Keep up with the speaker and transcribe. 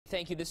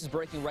Thank you. This is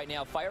breaking right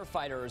now.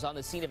 Firefighters on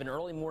the scene of an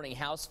early morning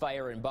house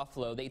fire in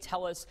Buffalo. They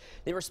tell us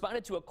they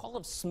responded to a call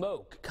of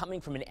smoke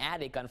coming from an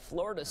attic on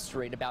Florida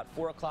Street about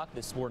 4 o'clock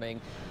this morning.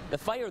 The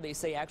fire, they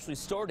say, actually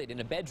started in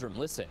a bedroom.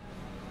 Listen.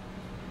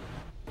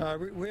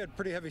 We had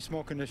pretty heavy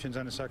smoke conditions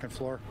on the second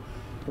floor.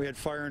 We had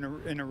fire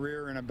in the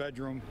rear in a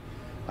bedroom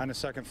on the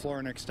second floor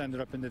and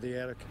extended up into the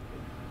attic.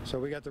 So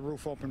we got the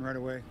roof open right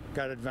away,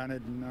 got it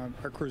vented, and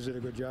our crews did a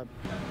good job.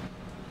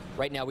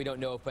 Right now, we don't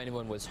know if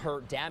anyone was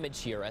hurt. Damage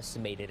here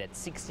estimated at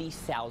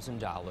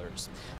 $60,000.